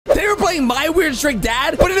playing my weird trick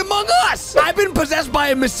dad, but in Among Us. I've been possessed by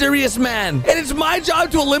a mysterious man, and it's my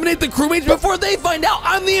job to eliminate the crewmates before they find out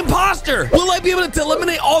I'm the imposter. Will I be able to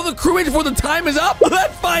eliminate all the crewmates before the time is up?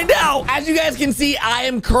 Let's find out. As you guys can see, I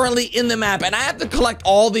am currently in the map, and I have to collect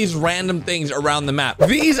all these random things around the map.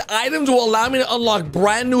 These items will allow me to unlock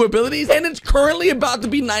brand new abilities, and it's currently about to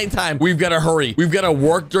be nighttime. We've got to hurry. We've got to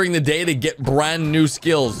work during the day to get brand new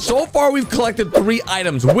skills. So far, we've collected 3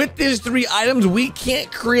 items. With these 3 items, we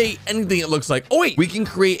can't create anything it looks like. Oh, wait. We can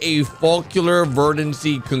create a follicular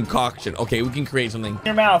verdancy concoction. Okay, we can create something.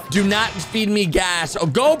 Your mouth. Do not feed me gas. Oh,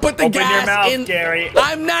 go put the gas your mouth, in. Gary.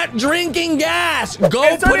 I'm not drinking gas. Go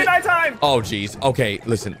it's put it. Nighttime. Oh, geez. Okay,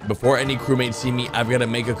 listen. Before any crewmates see me, I've got to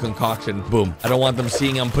make a concoction. Boom. I don't want them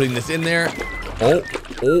seeing I'm putting this in there. Oh.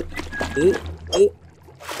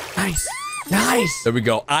 Nice. Nice. There we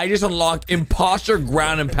go. I just unlocked imposter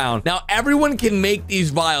ground and pound. Now, everyone can make these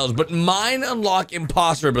vials, but mine unlock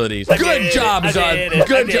imposter abilities. Good job, Zod.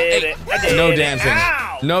 Good job. No dancing.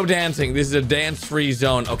 Ow. No dancing. This is a dance-free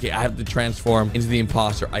zone. Okay, I have to transform into the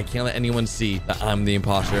imposter. I can't let anyone see that I'm the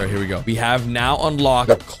imposter. Here we go. We have now unlocked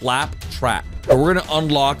the clap trap. So we're going to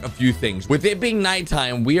unlock a few things. With it being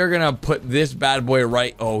nighttime, we are going to put this bad boy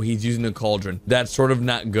right. Oh, he's using a cauldron. That's sort of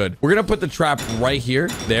not good. We're going to put the trap right here,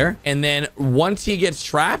 there. And then once he gets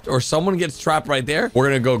trapped or someone gets trapped right there, we're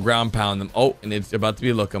going to go ground pound them. Oh, and it's about to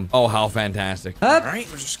be lookum. Oh, how fantastic. All right,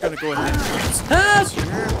 we're just going to go ahead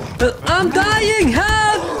and I'm dying.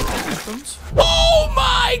 Help! Oh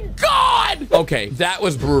my God. Okay, that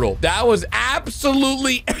was brutal. That was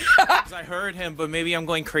absolutely... I heard him, but maybe I'm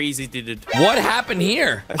going crazy, dude. What happened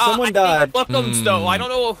here? Someone died. Lookums, though. I don't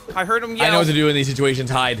know. I heard him yell. I know what to do in these situations.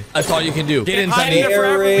 Hide. That's all you can do. Get in, Hide Ssundee. here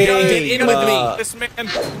forever. Get in with me. This man.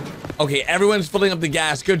 Okay, everyone's filling up the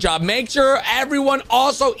gas. Good job. Make sure everyone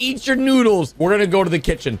also eats your noodles. We're gonna go to the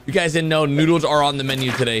kitchen. You guys didn't know noodles are on the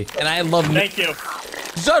menu today, and I love. Thank you.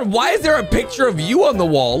 Son, why is there a picture of you on the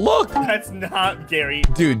wall? Look. That's not Gary.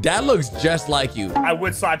 Dude, that looks just like you. I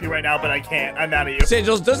would slap you right now, but I can't. I'm mad at you.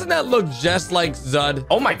 Sigils, doesn't that look just like Zud?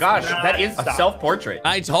 Oh my gosh, that is a self-portrait.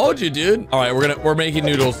 I told you, dude. All right, we're making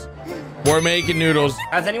noodles. We're making noodles.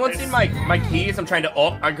 Has anyone seen my keys? I'm trying to.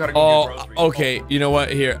 Oh, I gotta go get groceries. Okay. You know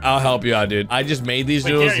what? Here, I'll help you out, dude. I just made these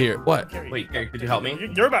noodles. Gary, here. What? Gary, Wait, Gary, could you help me?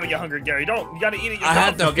 You're about to get hungry, Gary. You gotta eat it yourself. I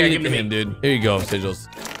have to Okay, feed give it it to to him, me. dude. Here you go, Sigils.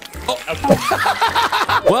 Oh.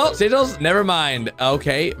 Well, Sigils, never mind.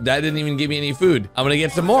 Okay, that didn't even give me any food. I'm gonna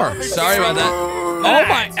get some more. Sorry about that. Oh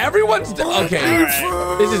my, everyone's okay.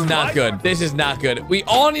 This is not good. This is not good. We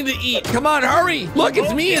all need to eat. Come on, hurry. Look,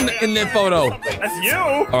 it's me in the photo. That's you.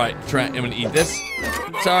 All right, Trent, I'm gonna eat this.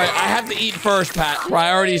 Sorry, I have to eat first, Pat.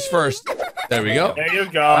 Priorities first. There we go. There you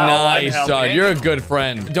go. Nice, son. You're a good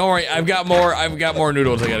friend. Don't worry, I've got more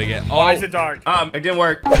noodles I gotta get. Oh, Why is it dark? It didn't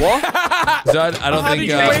work. What? Zud, I don't How think did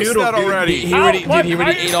you waste that already? he already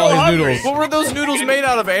ate all his noodles. What were those noodles made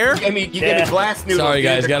out of, air? I mean, you gave me glass noodles. Sorry,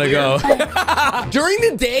 guys, They're gotta clear. go. During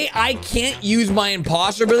the day, I can't use my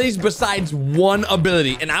imposter abilities besides one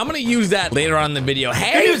ability, and I'm gonna use that later on in the video.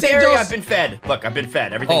 Hey, Gary, Sigils. I've been fed. Look, I've been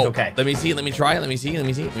fed. Everything's okay. Let me see. Let me try it. Let me see. Let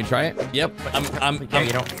me try it. Yep. Gary,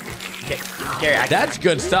 you know. Gary, That's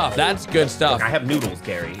good stuff. That's good stuff. Look, I have noodles,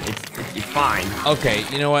 Gary. It's fine. Okay,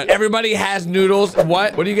 you know what? Everybody has noodles.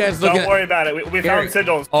 What? What are you guys looking at? Don't worry about it. We found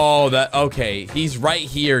Sigils. Oh, okay. He's right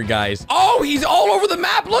here, guys. Oh, he's all over the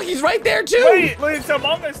map. Look, he's right there too. Wait, it's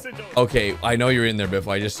Among Us Sigils. Okay, I know you're in there,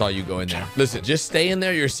 Biffle. I just saw you go in there. Listen, just stay in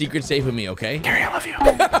there. Your secret's safe with me, okay? Gary, I love you.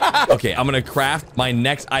 Okay, I'm gonna craft my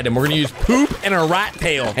next item. We're gonna use poop and a rat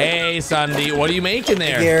tail. Hey, Ssundee, what are you making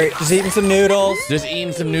there? Gary, just eating some noodles. Just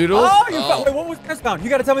eating some noodles? Oh, wait, what was this found? You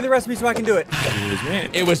gotta tell me the recipe so I can do it.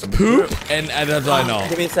 It was poop, and that's all I know.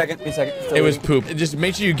 Give me a second. It was poop. Just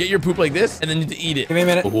make sure you get your poop like this, and then you have to eat it. Give me a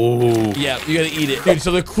minute. Ooh. Yeah, you gotta eat it. Dude,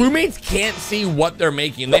 so the crewmates can't see what they're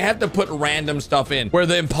making. They have to put random stuff in, where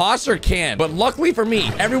the imposter can. But luckily for me,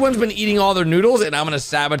 everyone's been eating all their noodles, and I'm gonna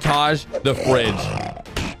sabotage the fridge.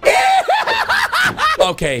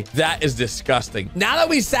 Okay, that is disgusting. Now that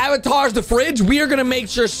we sabotage the fridge, we are gonna make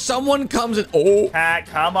sure someone comes in. Oh, Pat,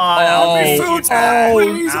 come on. I'll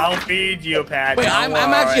feed you, Pat. Wait, Don't I'm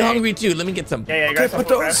actually hungry too. Let me get some. Yeah, Okay, put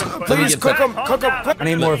those. Please cook them. Cook them. I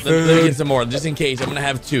need more Let me food. get some more, just in case. I'm gonna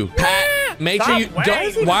have 2. Pat, make sure you Stop don't.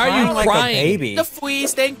 wagging. Why are you Like a crying? baby. The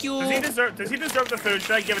fleas, thank you. Does he deserve the food?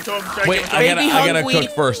 Should I give it to him? Wait, I gotta hungry. cook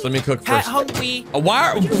first. Let me cook Pat first. hungry.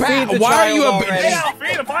 Why the are you child a already. Yeah, I'll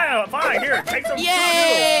feed him. Fine. Here, take some Yay!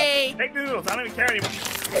 noodles. Take noodles. I don't even care anymore.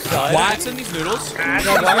 Why? What's in these noodles? Pat,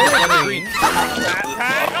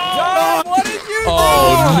 Oh, what did you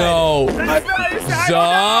Oh no,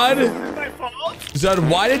 Zod. Zod,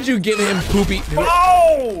 why did you give him poopy?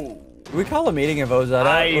 Oh! We call a meeting of Ozetta.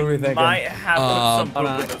 What are we I thinking? might have some Hold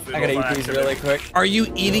on. food with those I gotta noodles eat these on really accident. quick. Are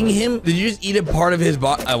you eating him? Did you just eat a part of his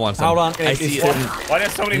body? I want some. Hold on. I see it. Why do you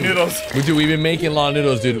have so many noodles? Dude, we've been making a lot of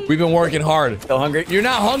noodles, dude. We've been working hard. Still hungry? You're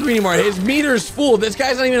not hungry anymore. His meter's full. This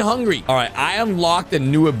guy's not even hungry. All right, I unlocked a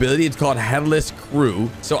new ability. It's called Headless Crew.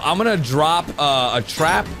 So I'm gonna drop a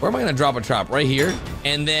trap. Where am I gonna drop a trap? Right here.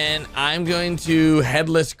 And then I'm going to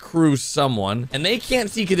Headless Crew someone. And they can't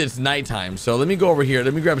see because it's nighttime. So let me go over here.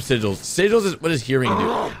 Let me grab Sigils. Sigils is, what does hearing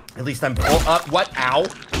do? At least I'm. What? Ow.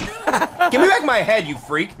 Give me back my head, you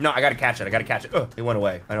freak. No, I gotta catch it. I gotta catch it. Ugh, it went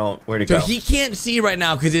away. I don't. Where'd it So go? he can't see right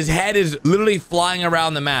now because his head is literally flying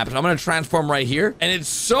around the map. So I'm gonna transform right here. And it's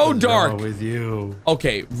so dark. with you.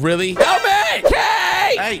 Okay, really? Help me!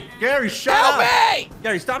 Kay! Hey, Gary, shut Help up. me!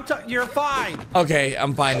 Gary, stop. You're fine. Okay,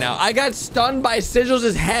 I'm fine now. I got stunned by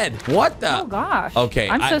Sigils' head. What the? Oh gosh. Okay,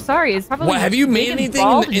 I'm so sorry. It's probably. What, have you made big and anything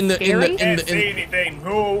bald in the and scary? Can't see anything.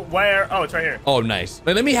 Who? Where? Oh, it's right here. Oh, nice.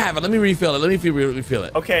 Let me have it. Let me refill it. Let me refill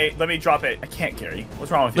it. Okay, let me drop it. I can't, Gary.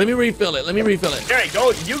 What's wrong with you? Let me refill it. Let me refill it. Gary,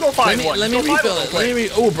 go. You go find one. Let me Go find refill one it. real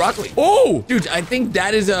quick. Oh, broccoli. Oh, dude, I think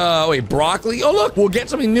that is wait, broccoli. Oh, look, we'll get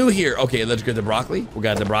something new here. Okay, let's get the broccoli. We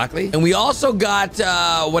got the broccoli, and we also got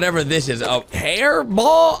whatever this is. A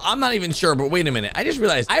hairball. I'm not even sure, but wait a minute. I just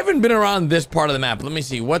realized I haven't been around this part of the map. Let me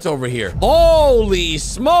see what's over here. Holy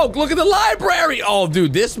smoke! Look at the library. Oh,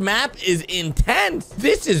 dude, this map is intense.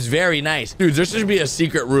 This is very nice, dude. There should be a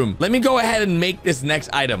secret room. Let me go ahead and make this next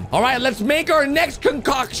item. All right, let's make our next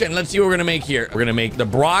concoction. Let's see what we're gonna make here. We're gonna make the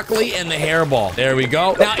broccoli and the hairball. There we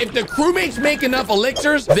go. Now, if the crewmates make enough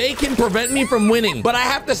elixirs, they can prevent me from winning, but I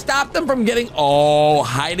have to stop them from getting, oh,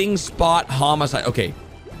 hiding spot homicide. Okay.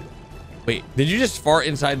 Wait, did you just fart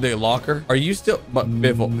inside the locker? Are you still, but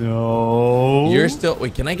Biffle? No. You're still,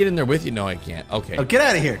 wait, can I get in there with you? No, I can't. Okay. Oh, get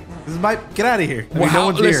out of here. This is my. Get out of here. I mean, Well, no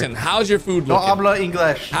one's listen, here. how's your food No looking? habla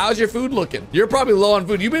English. How's your food looking? You're probably low on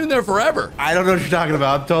food. You've been in there forever. I don't know what you're talking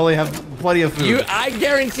about. I totally have plenty of food. I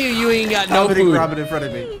guarantee you ain't got no Dominic food. Robin in front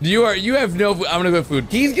of me. You have no food. I'm gonna go food.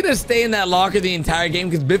 He's gonna stay in that locker the entire game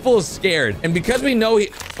because Biffle is scared. And because we know he,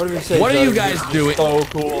 what are you guys doing? So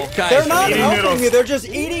cool. Guys, They're not eating helping noodles. me. They're just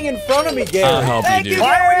eating in front of me, Gary. I'll help you, dude.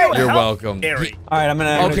 Why are you You're help welcome. Gary? All right, I'm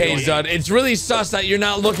gonna. Okay, Zud, it's really sus that you're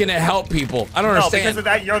not looking to help people. I don't No, understand. because of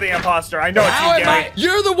that, you're the imposter. I know How it's you, am Gary. I?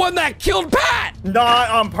 You're the one that killed Pat, Not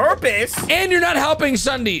on purpose. and you're not helping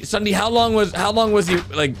Ssundee. Ssundee, how long was he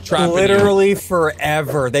like trapped? Literally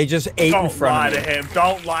forever. They just ate in Don't front lie of to me. him.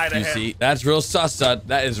 Don't lie to You him. see, that's real sus, Zud.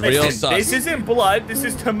 That is real Listen, sus. this isn't blood. This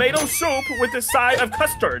is tomato soup with a side of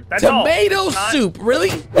custard. That's all. Tomato Not- soup, really?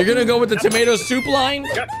 You're gonna go with the tomato soup line?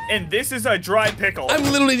 Yep, and this is a dry pickle. I'm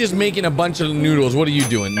literally just making a bunch of noodles. What are you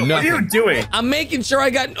doing? What are Nothing. you doing? I'm making sure I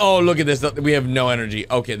got. Oh, look at this. We have no energy.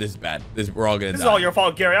 Okay, this is bad. We're all gonna This die. is all your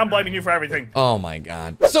fault, Gary. I'm blaming you for everything. Oh my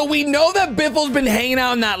god. So we know that Biffle's been hanging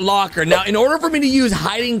out in that locker. Now, in order for me to use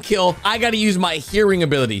hiding kill, I gotta use my hearing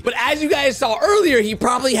ability. But as you guys saw earlier, he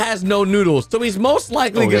probably has no noodles. So he's most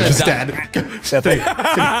likely gonna just die. dad.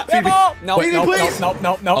 No, Feed me, no, please. no,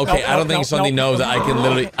 no, no. Okay, I don't think Ssundee knows that I can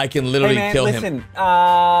literally Hey, man, kill listen, him.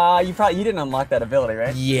 you didn't unlock that ability,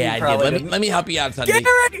 right? Yeah, You I probably did. Let me help you out, Ssundee.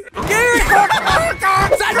 Gary!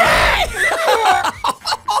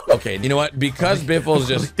 Okay, you know what? Because Biffle's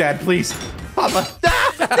just. Dad, please. Papa.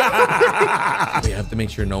 We have to make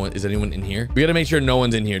sure no one. Is anyone in here? We gotta make sure no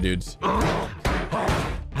one's in here, dudes.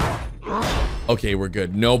 Okay, we're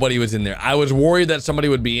good. Nobody was in there. I was worried that somebody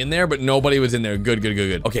would be in there, but nobody was in there. Good, good, good,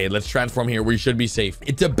 good. Okay, let's transform here. We should be safe.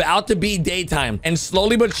 It's about to be daytime, and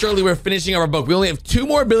slowly but surely, we're finishing our book. We only have 2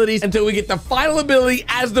 more abilities until we get the final ability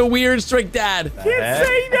as the weird strict dad. Can't say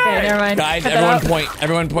Okay, that. never mind. Guys, Cut that everyone out. point.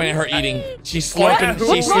 Everyone point at her eating. She's Yeah, slurping.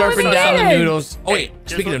 who- She's what was slurping he down the saying? noodles. Oh wait,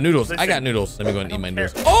 Just speaking of noodles, I listen. got noodles. Let me go and eat my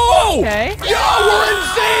noodles. Oh! Okay. Yo, we're in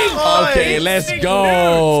sync! Okay, let's sync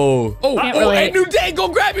go. Oh, Can't oh, relate. hey, new day, go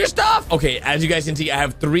grab your stuff. Okay, as you guys can see, I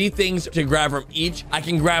have 3 things to grab from each. I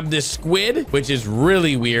can grab this squid, which is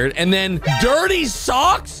really weird, and then dirty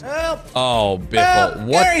socks. Help. Oh, Biffle, Help,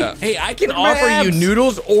 what Gary. the? Hey, I can Look at my offer you abs.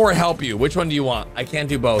 noodles or help you. Which one do you want? I can't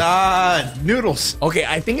do both. Noodles. Okay,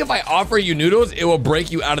 I think if I offer you noodles, it will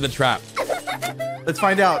break you out of the trap. Let's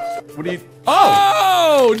find out. What do you?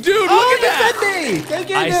 Oh, dude, look at you that. saved me. Thank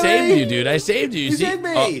you, I Gary. saved you, dude. I saved you. You see? saved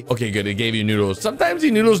me. Oh, okay, good. It gave you noodles. Sometimes the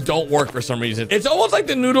noodles don't work for some reason. It's almost like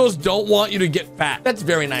the noodles don't want you to get fat. That's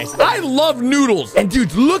very nice. I love noodles. And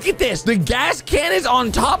dude, look at this. The gas can is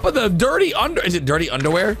on top of the dirty under. Is it dirty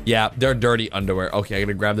underwear? Yeah, they're dirty underwear. Okay, I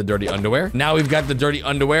gotta grab the dirty underwear. Now we've got the dirty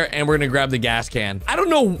underwear, and we're gonna grab the gas can. I don't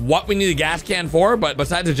know what we need the gas can for, but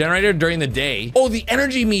besides the generator during the day. Oh, the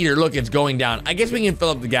energy meter. Look, it's going down. I guess we can fill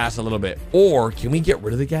up the gas a little bit. Or can we get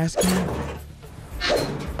rid of the gas can?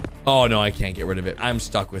 Oh, no, I can't get rid of it. I'm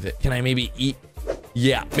stuck with it. Can I maybe eat?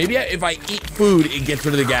 Yeah, maybe if I eat food, it gets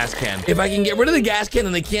rid of the gas can. If I can get rid of the gas can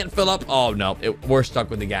and they can't fill up. Oh, no, we're stuck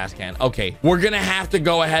with the gas can. Okay, we're going to have to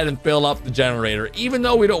go ahead and fill up the generator, even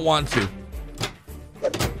though we don't want to.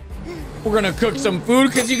 We're gonna cook some food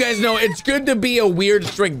because you guys know it's good to be a weird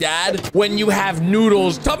strict dad when you have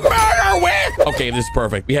noodles to murder with. Okay, this is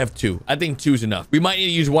perfect. We have 2. I think 2's enough. We might need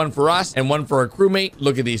to use 1 for us and 1 for our crewmate.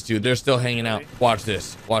 Look at these 2. They're still hanging out. Watch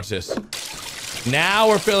this. Watch this. Now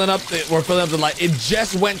we're filling up the light. It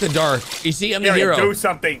just went to dark. You see, I'm the hero. Do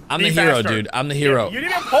something. I'm the hero, dude. I'm the hero. You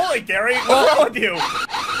didn't pull it, Gary. What's wrong with you?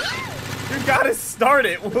 You gotta start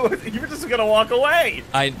it. You were just gonna walk away.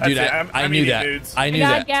 I knew that. I knew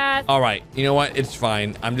that. Gas. All right. You know what? It's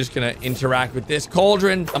fine. I'm just gonna interact with this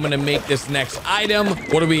cauldron. I'm gonna make this next item.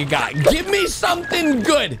 What do we got? Give me something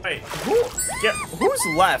good. Wait, who's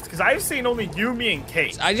left? Because I've seen only you, me, and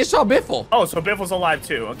Kate. I just saw Biffle. Oh, so Biffle's alive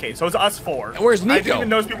too. Okay, so it's us 4. Where's Nico? I didn't even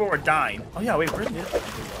know those people were dying. Oh yeah, wait, where's Nico?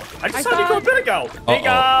 I just saw Nico a bit ago.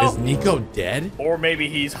 Uh-oh. Is Nico dead? Or maybe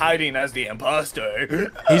he's hiding as the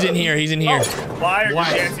imposter. He's in here. He's in here. Oh, why are you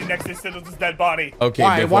dancing next to Sigils' dead body? Okay,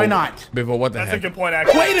 Why? Biffle. Why not? Biffle, what the That's heck? a good point,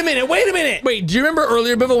 actually. Wait a minute. Wait a minute. Wait, do you remember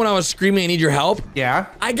earlier, Biffle, when I was screaming, I need your help? Yeah.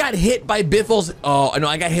 I got hit by Biffle's. Oh, no,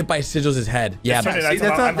 I got hit by Sigils' head. Yeah. Just turn it See,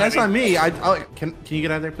 that's I'm not me. Can you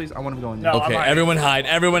get out of there, please? I want to go in there. No. Okay, I'm everyone hide.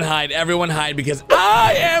 Everyone hide. Everyone hide because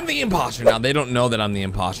I am the imposter. Now, they don't know that I'm the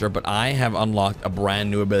imposter, but I have unlocked a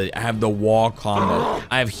brand new ability. I have the wall combo.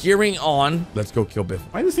 I have hearing on. Let's go kill Biffle.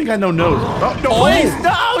 Why does this thing got no nose? Oh, no, Oh. please.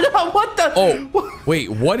 No, what the? Oh, wait,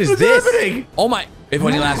 what is What's this? happening? Oh my. Biffle,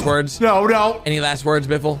 any last words? No. Any last words,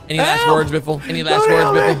 Biffle? Any last Help! words, Biffle? Any last Don't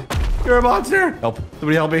words, help Biffle? me. You're a monster. Help.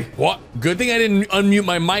 Somebody help me. What? Good thing I didn't unmute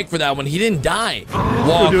my mic for that one. He didn't die.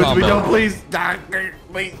 Wall Don't do it to me. combo. Don't, please.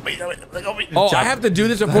 Wait, Oh, I have to do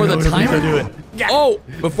this before the timer. Do it. Oh,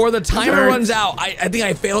 before the timer hurts. runs out. I think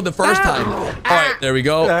I failed the first time. All right, there we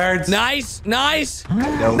go. That hurts. Nice. No.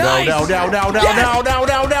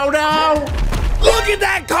 Look at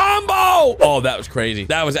that combo! Oh, that was crazy.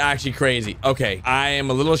 That was actually crazy. Okay, I am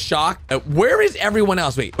a little shocked. Where is everyone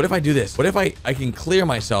else? Wait, what if I do this? What if I can clear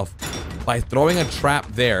myself by throwing a trap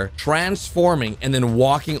there, transforming, and then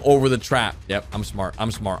walking over the trap? Yep, I'm smart.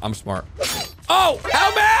 Oh,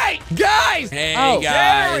 help me! Guys! Hey, Oh.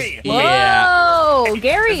 guys. Gary! Yeah. Whoa,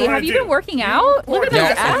 Gary, That's what I have you do. been working out? Look at those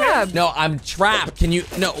abs. No, I'm trapped. Can you...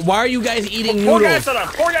 No, why are you guys eating Pour noodles? gas on him.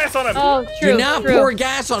 Pour gas on him. Oh, true. Do not true. pour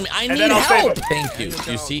gas on me. I need then I'll save help. him. Thank you.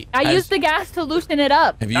 You see? I used the gas to loosen it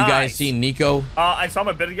up. Have you guys Nice. seen Nico? I saw him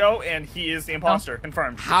a bit ago, and he is the imposter.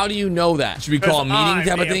 Confirmed. How do you know that? Should we call a meeting I'm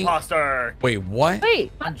type the of thing? imposter. Wait, what?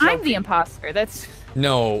 Wait, I'm the joking. imposter. That's...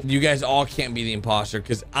 No, you guys all can't be the imposter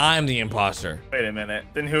because I'm the imposter. Wait a minute.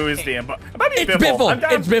 Then who is the imposter? It might be It's Biffle. Biffle. I'm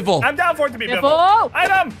down, It's Biffle. I'm down for it to be Biffle. Biffle.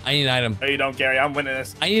 Item. I need an item. No, you don't, Gary. I'm winning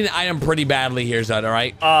this. I need an item pretty badly here, Zud, all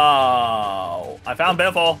right? Oh, I found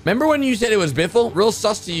Biffle. Remember when you said it was Biffle? Real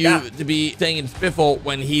sus to you Yeah. to be saying it's Biffle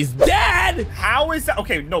when he's dead. How is that?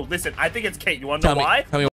 Okay, no, listen. I think it's Kate. You want to know why?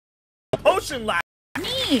 Tell me. Potion lab.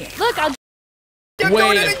 Me. Look, I'll... You're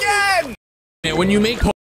doing it again. When you make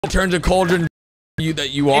turns a cauldron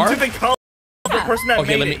you are? Into the color of the person that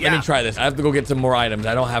Okay, made let me try this. I have to go get some more items.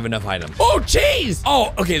 I don't have enough items. Oh, cheese!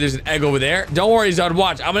 Oh, okay, there's an egg over there. Don't worry, Zod.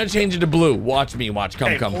 Watch. I'm gonna change it to blue. Watch me. Watch.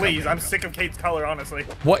 Come, Hey, come, please. come. I'm sick of Kate's color, honestly.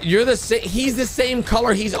 What? You're the same. He's the same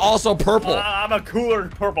color. He's also purple. I'm a cooler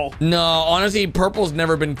purple. No, honestly, purple's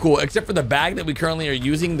never been cool, except for the bag that we currently are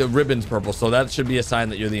using. The ribbon's purple, so that should be a sign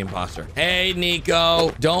that you're the imposter. Hey,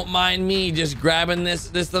 Nico, don't mind me just grabbing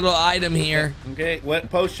this little item here. Okay, what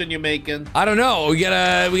potion you making? I don't know. We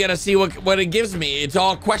gotta see what it gives me. It's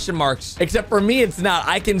all question marks. Except for me, it's not.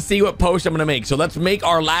 I can see what potion I'm gonna make. So let's make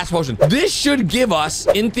our last potion. This should give us,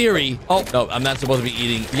 in theory. Oh no, I'm not supposed to be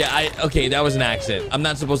eating. Yeah, okay, that was an accident. I'm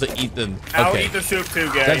not supposed to eat them. I'll Okay, eat the soup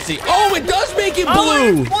too, Gary. let's see. Oh, it does make it Oh,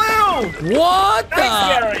 blue. it's blue! What the?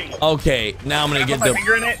 Nice, Gary. Okay, now I'm gonna Can I get put the. my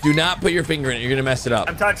finger in it? Do not put your finger in it. You're gonna mess it up.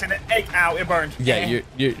 I'm touching it. Hey, ow, it burned. Yeah,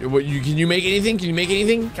 can you make anything? Can you make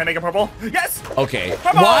anything? Can I make it purple? Yes! Okay.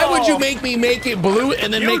 Purple! Why would you make me make it blue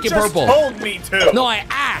and then You make it just purple? told me to. No, I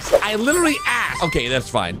asked. I literally asked. Okay, that's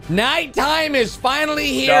fine. Nighttime is finally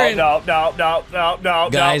here. and- No.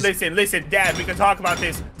 Guys. Listen, Dad, we can talk about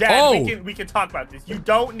this. Dad, Oh. we can talk about this. You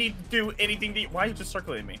don't need to do anything to... Why are you just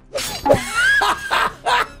circling me?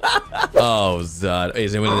 Oh, Zud. Hey,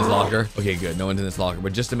 is anyone in this locker? Okay, good. No one's in this locker,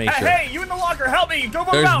 but just to make sure. Hey, you in the locker, help me. Go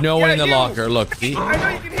There's out. no one Yeah, in the you. locker. Look, see? I know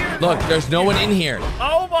you can hear it. Look, there's no one in here.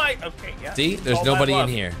 Oh my... Okay, yeah. See? There's Called my nobody in bluff.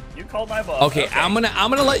 here. You called my bluff. Okay, I'm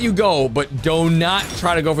gonna let you go, but do not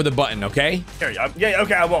try to go for the button, okay? Here, yeah,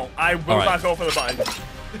 okay, I won't. I will All right. not go for the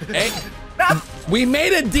button. Hey. Ah! We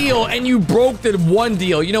made a deal and you broke the one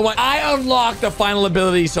deal. You know what? I unlocked the final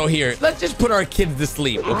ability, so here. Let's just put our kids to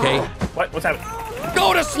sleep, okay? What? What's happening?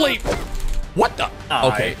 Go to sleep. What the?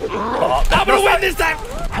 Okay. Oh, I'm gonna win this time.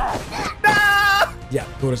 no! Yeah,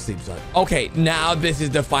 go to sleep, son. Okay, now this is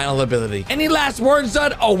the final ability. Any last words,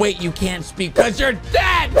 son? Oh, wait, you can't speak because you're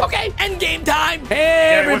dead. Okay, end game time.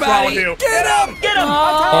 Hey, What's wrong everybody. with you? Get him. Get him!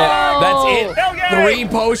 Oh, that's it. Hell yeah! 3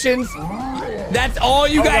 potions. That's all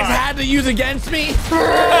you guys God. had to use against me?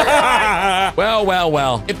 Well, well,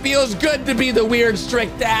 well. It feels good to be the weird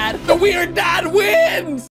strict dad. The weird dad wins.